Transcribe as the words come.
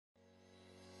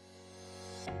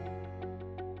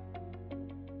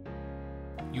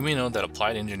You may know that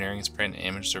Applied Engineering's print and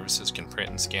image services can print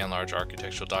and scan large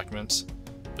architectural documents,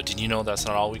 but did you know that's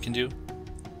not all we can do?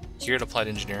 Here at Applied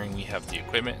Engineering, we have the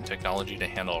equipment and technology to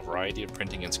handle a variety of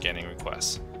printing and scanning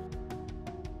requests.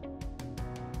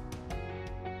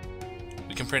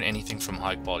 We can print anything from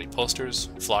high-quality posters,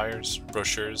 flyers,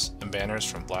 brochures, and banners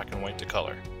from black and white to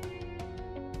color.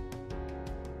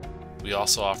 We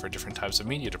also offer different types of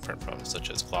media to print from, such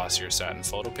as glossy or satin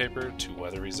photo paper to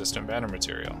weather-resistant banner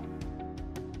material.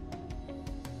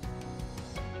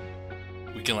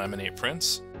 We can laminate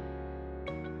prints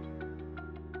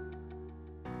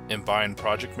and bind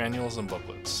project manuals and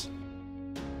booklets.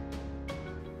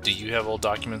 Do you have old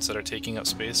documents that are taking up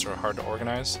space or are hard to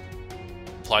organize?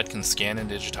 Applied can scan and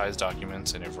digitize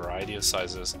documents in a variety of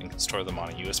sizes and can store them on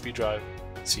a USB drive,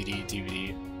 CD,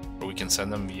 DVD, or we can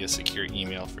send them via secure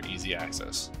email for easy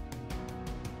access.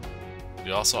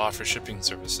 We also offer shipping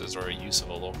services or a use of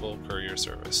a local courier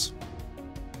service.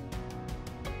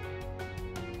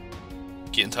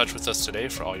 Get in touch with us today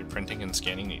for all your printing and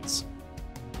scanning needs.